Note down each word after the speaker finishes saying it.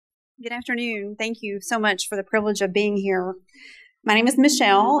Good afternoon. Thank you so much for the privilege of being here. My name is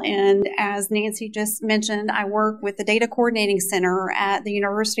Michelle, and as Nancy just mentioned, I work with the Data Coordinating Center at the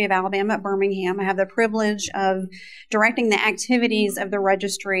University of Alabama at Birmingham. I have the privilege of directing the activities of the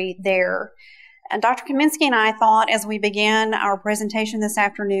registry there. And Dr. Kaminski and I thought as we began our presentation this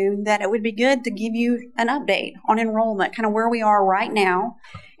afternoon that it would be good to give you an update on enrollment, kind of where we are right now.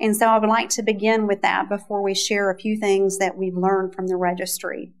 And so I would like to begin with that before we share a few things that we've learned from the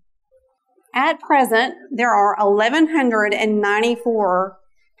registry. At present, there are 1,194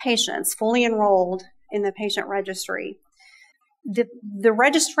 patients fully enrolled in the patient registry. The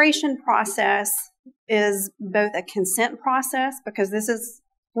registration process is both a consent process, because this is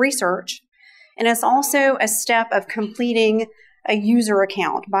research, and it's also a step of completing a user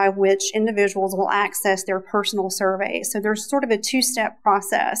account by which individuals will access their personal survey. So there's sort of a two-step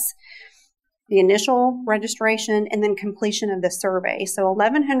process: the initial registration and then completion of the survey. So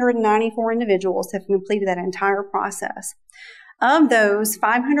 1,194 individuals have completed that entire process. Of those,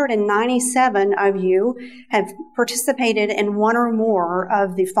 597 of you have participated in one or more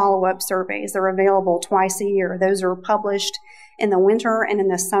of the follow-up surveys. They're available twice a year. Those are published in the winter and in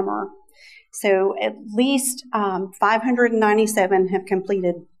the summer. So at least 597 have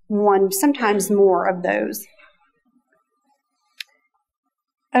completed one, sometimes more of those.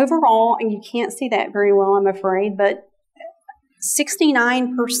 Overall, and you can't see that very well, I'm afraid, but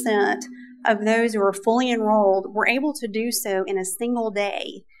 69% of those who are fully enrolled were able to do so in a single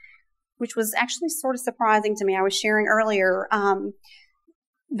day, which was actually sort of surprising to me. I was sharing earlier,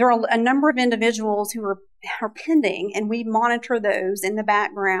 there are a number of individuals who are pending, and we monitor those in the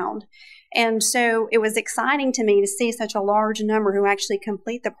background. And so it was exciting to me to see such a large number who actually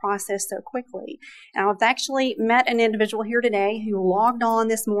complete the process so quickly. And I've actually met an individual here today who logged on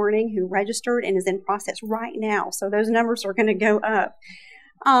this morning, who registered and is in process right now. So those numbers are going to go up.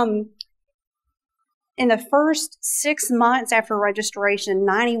 In the first 6 months after registration,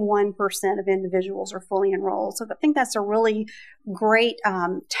 91% of individuals are fully enrolled. So I think that's a really great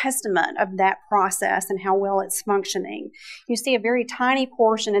testament of that process and how well it's functioning. You see a very tiny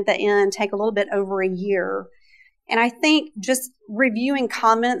portion at the end take a little bit over a year. And I think just reviewing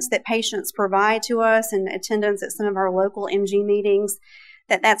comments that patients provide to us and attendance at some of our local MG meetings,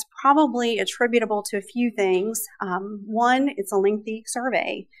 that's probably attributable to a few things. One, it's a lengthy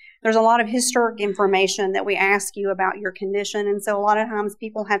survey. There's a lot of historic information that we ask you about your condition, and so a lot of times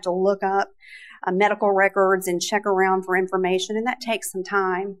people have to look up medical records and check around for information, and that takes some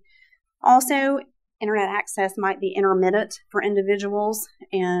time. Also, internet access might be intermittent for individuals,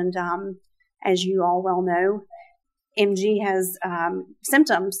 and as you all well know, MG has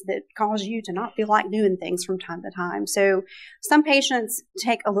symptoms that cause you to not feel like doing things from time to time. So some patients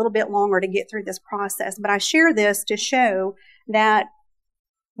take a little bit longer to get through this process, but I share this to show that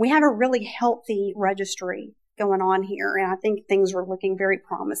we have a really healthy registry going on here, and I think things are looking very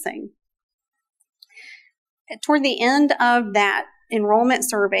promising. Toward the end of that enrollment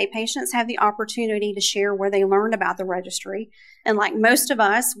survey, patients have the opportunity to share where they learned about the registry. And like most of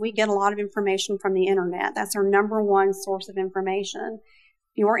us, we get a lot of information from the internet. That's our number one source of information.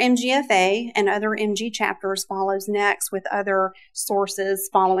 Your MGFA and other MG chapters follows next, with other sources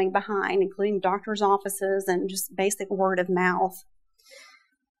following behind, including doctors' offices and just basic word of mouth.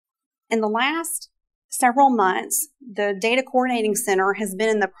 In the last several months, the Data Coordinating Center has been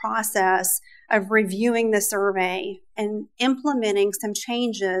in the process of reviewing the survey and implementing some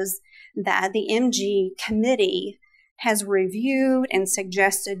changes that the MG committee has reviewed and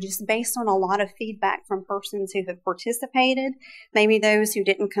suggested, just based on a lot of feedback from persons who have participated, maybe those who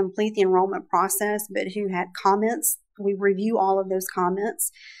didn't complete the enrollment process but who had comments. We review all of those comments.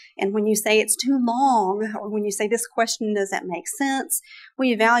 And when you say it's too long, or when you say this question doesn't make sense,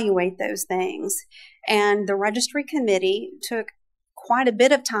 we evaluate those things. And the registry committee took quite a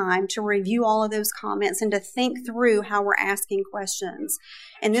bit of time to review all of those comments and to think through how we're asking questions.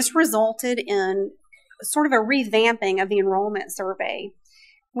 And this resulted in sort of a revamping of the enrollment survey.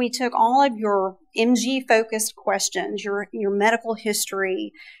 We took all of your MG-focused questions, your medical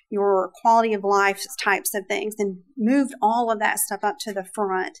history, your quality of life types of things, and moved all of that stuff up to the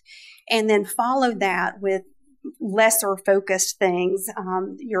front, and then followed that with lesser focused things,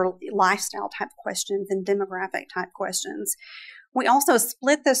 your lifestyle type questions and demographic type questions. We also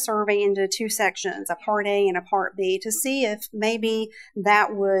split the survey into two sections, a Part A and a Part B, to see if maybe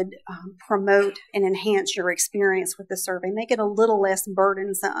that would promote and enhance your experience with the survey, make it a little less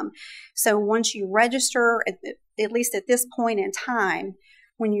burdensome. So once you register, at least at this point in time,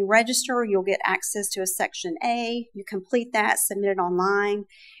 when you register, you'll get access to a Section A. You complete that, submit it online,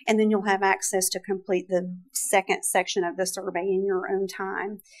 and then you'll have access to complete the second section of the survey in your own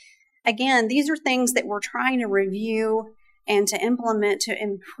time. Again, these are things that we're trying to review and to implement to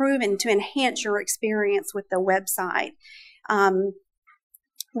improve and to enhance your experience with the website.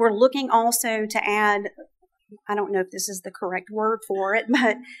 We're looking also to add, I don't know if this is the correct word for it,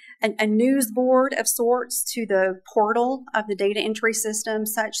 but a news board of sorts to the portal of the data entry system,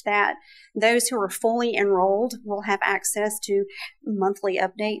 such that those who are fully enrolled will have access to monthly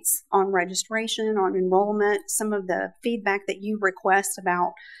updates on registration, on enrollment, some of the feedback that you request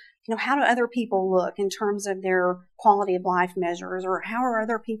about, how do other people look in terms of their quality of life measures, or how are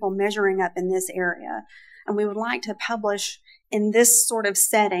other people measuring up in this area? And we would like to publish in this sort of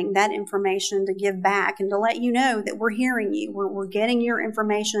setting that information to give back and to let you know that we're hearing you, we're getting your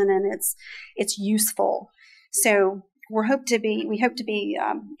information, and it's useful. So we hope to be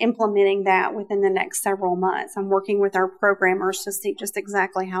implementing that within the next several months. I'm working with our programmers to see just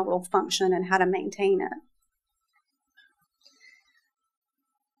exactly how it'll function and how to maintain it.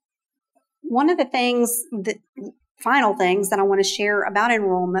 One of the final things that I want to share about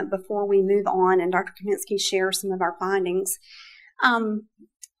enrollment before we move on and Dr. Kaminski shares some of our findings.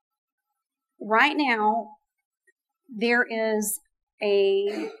 Right now, there is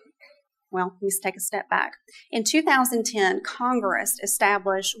let me take a step back. In 2010, Congress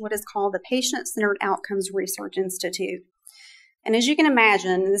established what is called the Patient-Centered Outcomes Research Institute. And as you can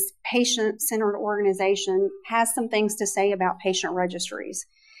imagine, this patient-centered organization has some things to say about patient registries.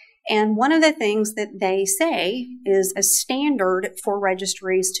 And one of the things that they say is a standard for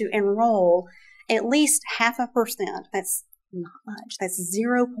registries to enroll at least 0.5%. That's not much. That's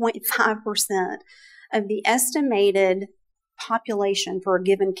 0.5% of the estimated population for a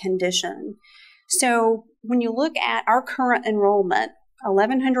given condition. So when you look at our current enrollment,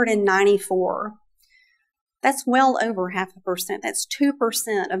 1,194, that's well over 0.5%. That's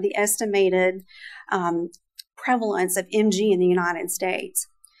 2% of the estimated prevalence of MG in the United States.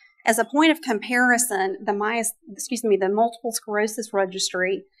 As a point of comparison, the multiple sclerosis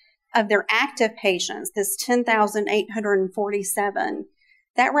registry, of their active patients, this 10,847,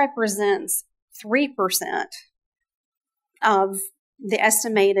 that represents 3% of the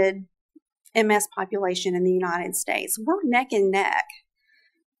estimated MS population in the United States. We're neck and neck.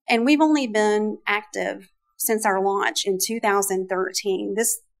 And we've only been active since our launch in 2013.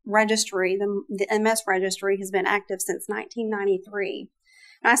 This registry, the MS registry, has been active since 1993.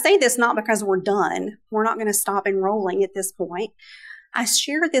 And I say this not because we're done. We're not going to stop enrolling at this point. I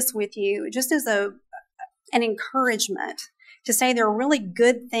share this with you just as an encouragement to say there are really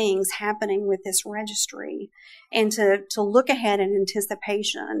good things happening with this registry, and to look ahead in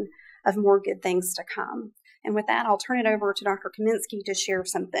anticipation of more good things to come. And with that, I'll turn it over to Dr. Kaminski to share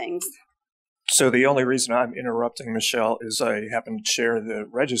some things. So the only reason I'm interrupting Michelle is I happen to chair the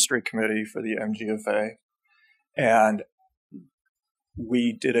registry committee for the MGFA, and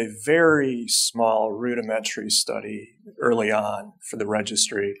we did a very small rudimentary study early on for the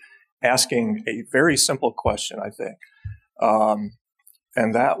registry, asking a very simple question, I think.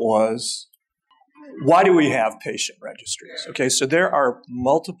 And that was, why do we have patient registries? Okay, so there are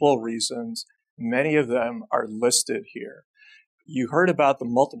multiple reasons. Many of them are listed here. You heard about the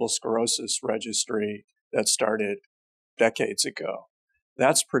multiple sclerosis registry that started decades ago.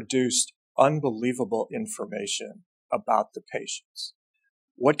 That's produced unbelievable information about the patients.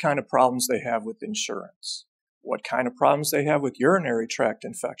 What kind of problems they have with insurance, what kind of problems they have with urinary tract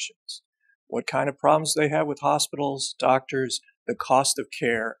infections, what kind of problems they have with hospitals, doctors, the cost of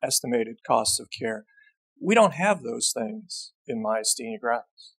care, estimated costs of care. We don't have those things in myasthenia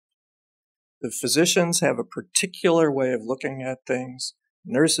gravis. The physicians have a particular way of looking at things.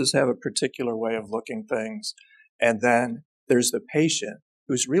 Nurses have a particular way of looking at things. And then there's the patient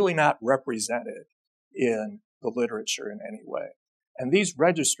who's really not represented in the literature in any way. And these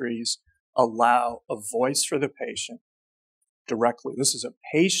registries allow a voice for the patient directly. This is a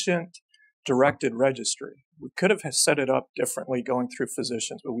patient-directed registry. We could have set it up differently going through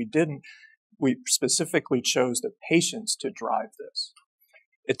physicians, but we didn't. We specifically chose the patients to drive this.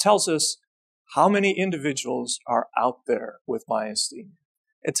 It tells us how many individuals are out there with myasthenia.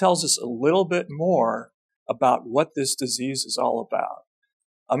 It tells us a little bit more about what this disease is all about.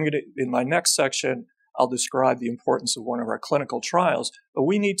 In my next section, I'll describe the importance of one of our clinical trials, but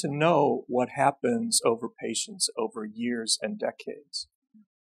we need to know what happens over patients over years and decades.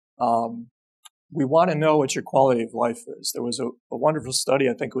 We want to know what your quality of life is. There was a wonderful study,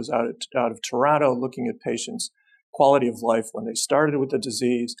 I think it was out of Toronto, looking at patients' quality of life when they started with the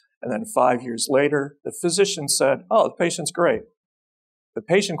disease, and then 5 years later, the physician said, oh, the patient's great. The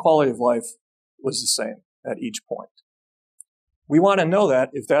patient quality of life was the same at each point. We want to know that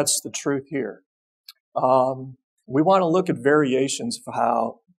if that's the truth here. We want to look at variations of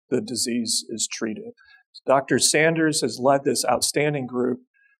how the disease is treated. Dr. Sanders has led this outstanding group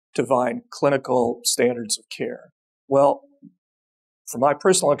to find clinical standards of care. Well, from my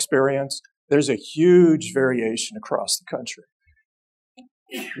personal experience, there's a huge variation across the country.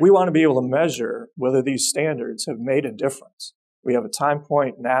 We want to be able to measure whether these standards have made a difference. We have a time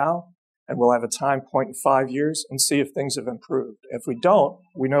point now, and we'll have a time point in 5 years and see if things have improved. If we don't,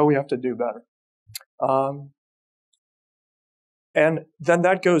 we know we have to do better. And then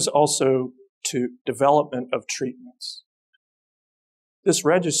that goes also to development of treatments. This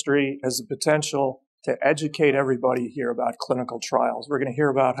registry has the potential to educate everybody here about clinical trials. We're going to hear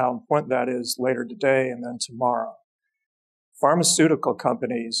about how important that is later today and then tomorrow. Pharmaceutical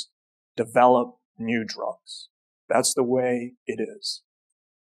companies develop new drugs. That's the way it is.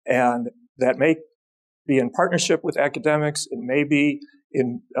 And that may be in partnership with academics. It may be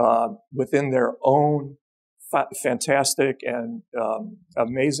within their own fantastic and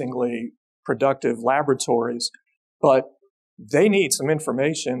amazingly productive laboratories. But they need some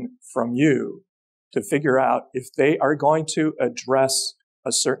information from you to figure out if they are going to address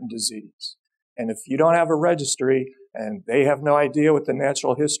a certain disease. And if you don't have a registry and they have no idea what the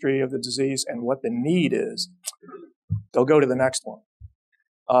natural history of the disease and what the need is, they'll go to the next one.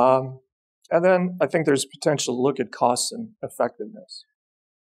 And then I think there's potential to look at costs and effectiveness.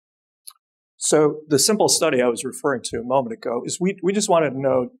 So the simple study I was referring to a moment ago is we just wanted to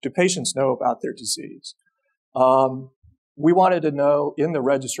know, do patients know about their disease? We wanted to know in the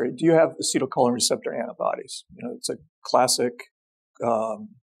registry, do you have acetylcholine receptor antibodies? You know, it's a classic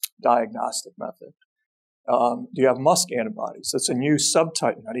diagnostic method. Do you have MuSK antibodies? That's a new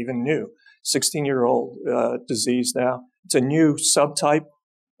subtype, not even new, 16-year-old disease now. It's a new subtype.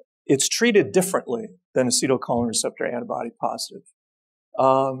 It's treated differently than acetylcholine receptor antibody positive.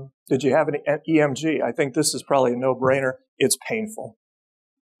 Did you have any EMG? I think this is probably a no-brainer. It's painful,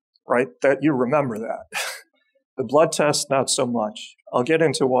 right? That you remember that. The blood test, not so much. I'll get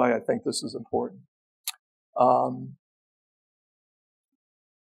into why I think this is important.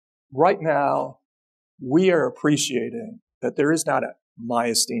 Right now, we are appreciating that there is not a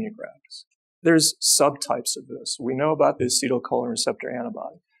myasthenia gravis. There's subtypes of this. We know about the acetylcholine receptor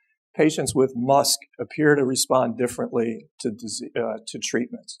antibody. Patients with MuSK appear to respond differently to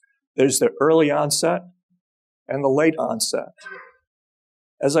treatments. There's the early onset and the late onset.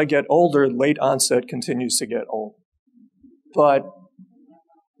 As I get older, late onset continues to get old. But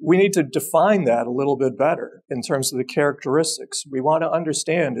we need to define that a little bit better in terms of the characteristics. We want to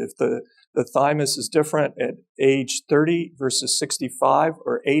understand if the thymus is different at age 30 versus 65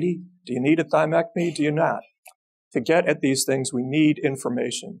 or 80. Do you need a thymectomy? Do you not? To get at these things, we need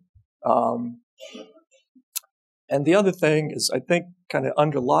information. And the other thing is, I think, kind of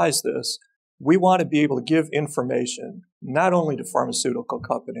underlies this. We want to be able to give information not only to pharmaceutical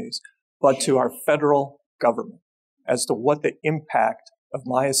companies, but to our federal government as to what the impact of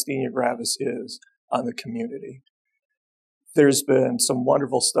myasthenia gravis is on the community. There's been some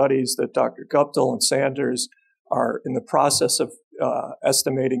wonderful studies that Dr. Guptill and Sanders are in the process of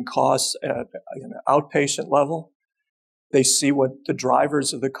estimating costs at an outpatient level. They see what the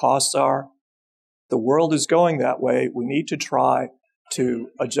drivers of the costs are. The world is going that way. We need to try to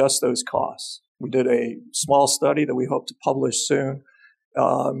adjust those costs. We did a small study that we hope to publish soon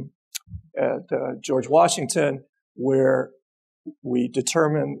at George Washington, where we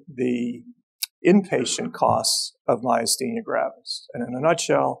determined the inpatient costs of myasthenia gravis. And in a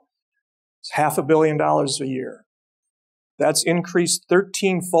nutshell, it's $500 million a year. That's increased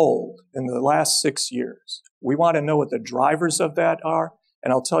 13-fold in the last 6 years. We want to know what the drivers of that are.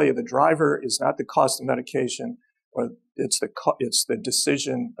 And I'll tell you, the driver is not the cost of medication, or it's the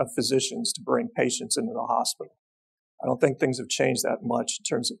decision of physicians to bring patients into the hospital. I don't think things have changed that much in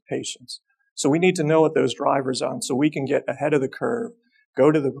terms of patients. So we need to know what those drivers are so we can get ahead of the curve,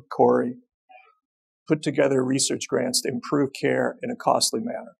 go to the PCORI, put together research grants to improve care in a costly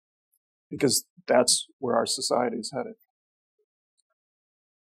manner, because that's where our society is headed.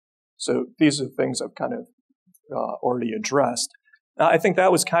 So these are things I've kind of already addressed. Now, I think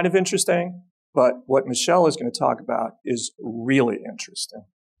that was kind of interesting, but what Michelle is going to talk about is really interesting.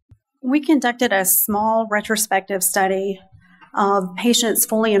 We conducted a small retrospective study of patients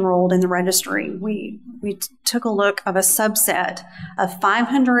fully enrolled in the registry. We took a look of a subset of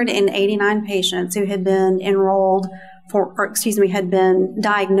 589 patients who had been enrolled had been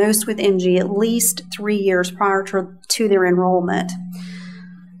diagnosed with MG at least 3 years prior to their enrollment.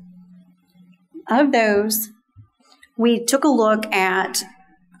 Of those, we took a look at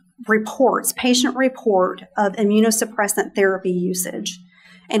patient report of immunosuppressant therapy usage.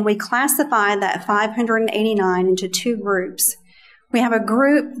 And we classified that 589 into two groups. We have a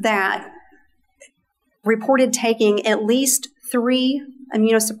group that reported taking at least 3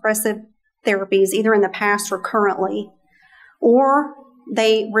 immunosuppressive therapies, either in the past or currently, or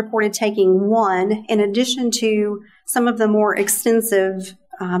they reported taking 1 in addition to some of the more extensive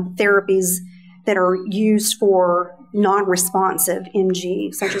therapies that are used for non-responsive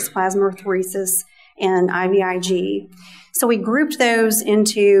MG, such as plasmapheresis and IVIG. So we grouped those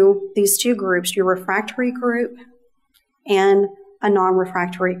into these 2 groups, your refractory group and a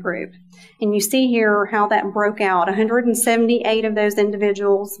non-refractory group. And you see here how that broke out. 178 of those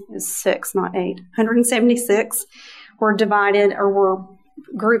individuals, is 6, not 8, 176 were divided or were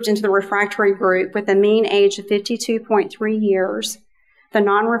grouped into the refractory group with a mean age of 52.3 years. The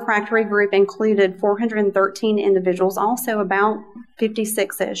non-refractory group included 413 individuals, also about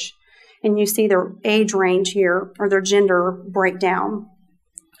 56-ish. And you see their age range here, or their gender breakdown.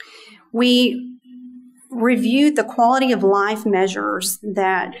 We reviewed the quality of life measures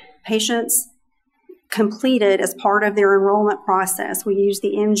that patients completed as part of their enrollment process. We used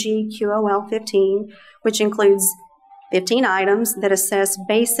the MG QOL 15, which includes 15 items that assess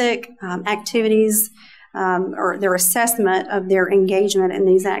basic activities or their assessment of their engagement in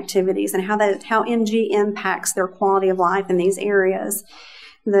these activities and how MG impacts their quality of life in these areas.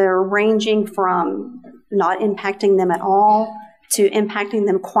 They're ranging from not impacting them at all to impacting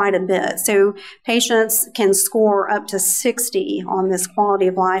them quite a bit. So patients can score up to 60 on this quality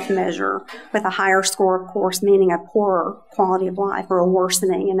of life measure, with a higher score, of course, meaning a poorer quality of life or a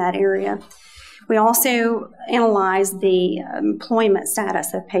worsening in that area. We also analyzed the employment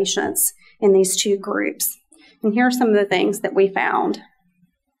status of patients in these 2 groups. And here are some of the things that we found.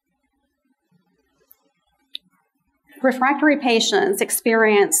 Refractory patients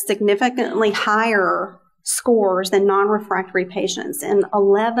experience significantly higher scores than non-refractory patients in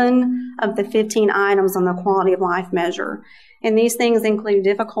 11 of the 15 items on the quality of life measure. And these things include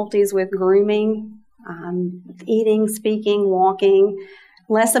difficulties with grooming, eating, speaking, walking,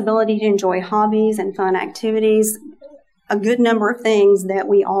 less ability to enjoy hobbies and fun activities, a good number of things that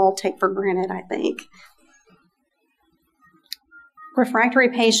we all take for granted, I think. Refractory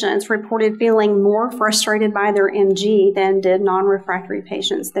patients reported feeling more frustrated by their MG than did non-refractory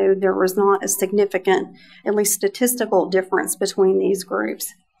patients, though there was not a significant, at least statistical, difference between these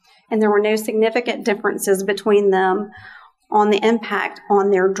groups. And there were no significant differences between them on the impact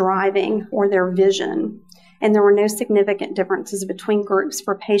on their driving or their vision. And there were no significant differences between groups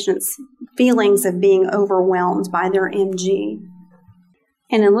for patients' feelings of being overwhelmed by their MG.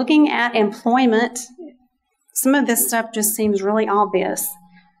 And in looking at employment, some of this stuff just seems really obvious.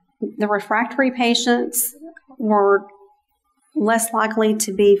 The refractory patients were less likely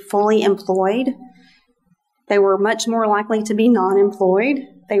to be fully employed. They were much more likely to be non-employed.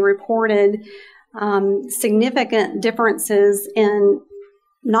 They reported significant differences in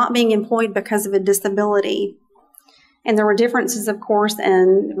not being employed because of a disability. And there were differences, of course,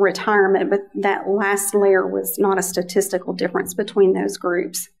 in retirement, but that last layer was not a statistical difference between those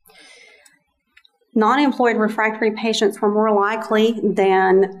groups. Non-employed refractory patients were more likely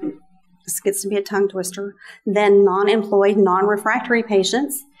than, this gets to be a tongue twister, than non-employed non-refractory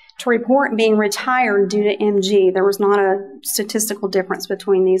patients to report being retired due to MG. There was not a statistical difference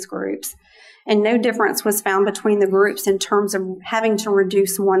between these groups. And no difference was found between the groups in terms of having to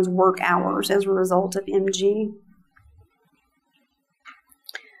reduce one's work hours as a result of MG.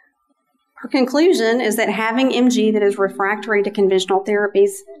 Our conclusion is that having MG that is refractory to conventional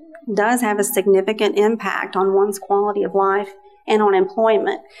therapies does have a significant impact on one's quality of life and on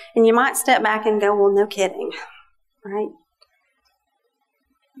employment. And you might step back and go, well, no kidding, right?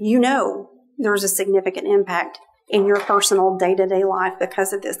 You know there's a significant impact in your personal day-to-day life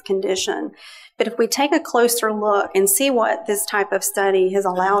because of this condition. But if we take a closer look and see what this type of study has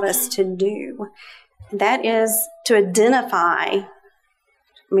allowed us to do, that is to identify,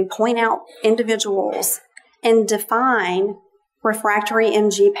 point out individuals and define refractory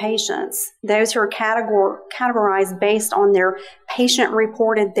MG patients, those who are categorized based on their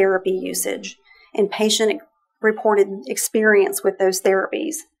patient-reported therapy usage and patient-reported experience with those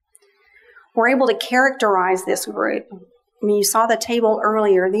therapies. We're able to characterize this group. You saw the table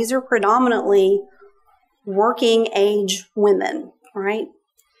earlier. These are predominantly working-age women, right?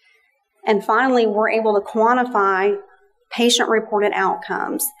 And finally, we're able to quantify patient-reported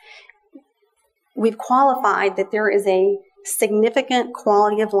outcomes. We've qualified that there is a significant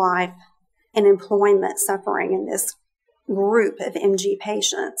quality of life and employment suffering in this group of MG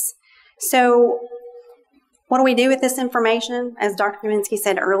patients. So what do we do with this information? As Dr. Kaminski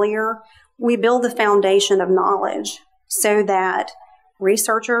said earlier, we build the foundation of knowledge so that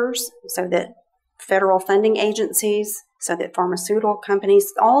researchers, so that federal funding agencies, so that pharmaceutical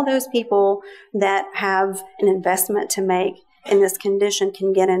companies, all those people that have an investment to make in this condition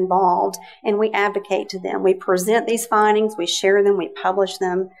can get involved, and we advocate to them. We present these findings, we share them, we publish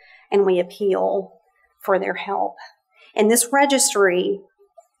them, and we appeal for their help. And this registry,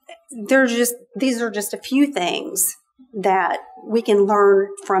 these are just a few things that we can learn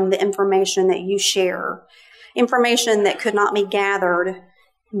from the information that you share, information that could not be gathered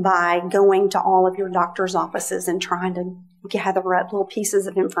by going to all of your doctor's offices and trying to gather up little pieces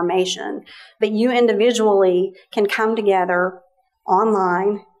of information. But you individually can come together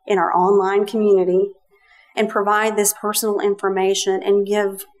online in our online community and provide this personal information and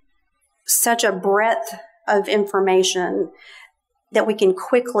give such a breadth of information that we can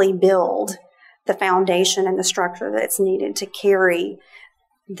quickly build the foundation and the structure that's needed to carry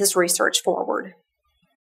this research forward.